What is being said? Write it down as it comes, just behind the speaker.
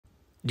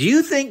Do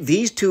you think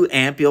these two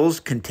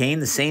ampules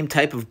contain the same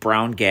type of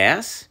brown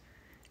gas?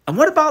 And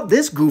what about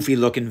this goofy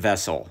looking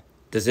vessel?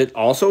 Does it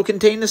also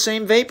contain the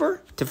same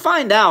vapor? To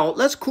find out,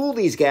 let's cool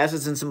these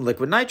gases in some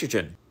liquid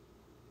nitrogen.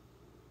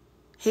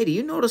 Hey, do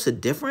you notice a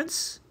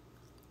difference?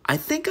 I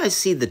think I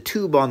see the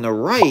tube on the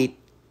right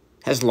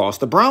has lost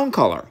the brown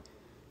color.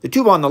 The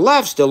tube on the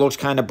left still looks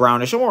kind of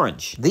brownish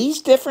orange.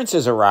 These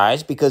differences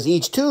arise because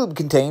each tube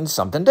contains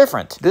something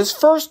different. This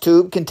first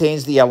tube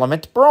contains the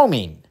element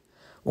bromine.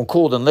 When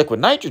cooled in liquid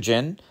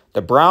nitrogen,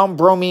 the brown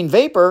bromine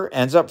vapor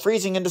ends up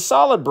freezing into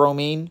solid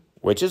bromine,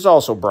 which is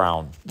also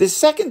brown. This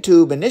second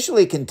tube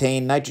initially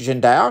contained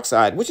nitrogen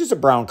dioxide, which is a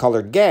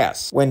brown-colored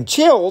gas. When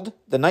chilled,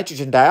 the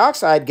nitrogen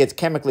dioxide gets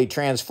chemically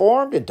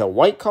transformed into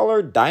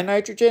white-colored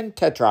dinitrogen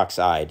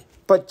tetroxide.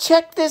 But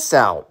check this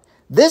out.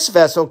 This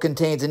vessel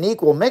contains an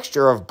equal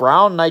mixture of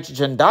brown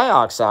nitrogen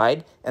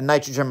dioxide and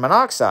nitrogen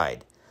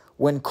monoxide.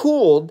 When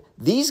cooled,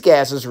 these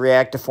gases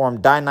react to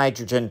form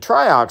dinitrogen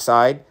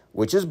trioxide,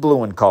 which is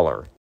blue in color.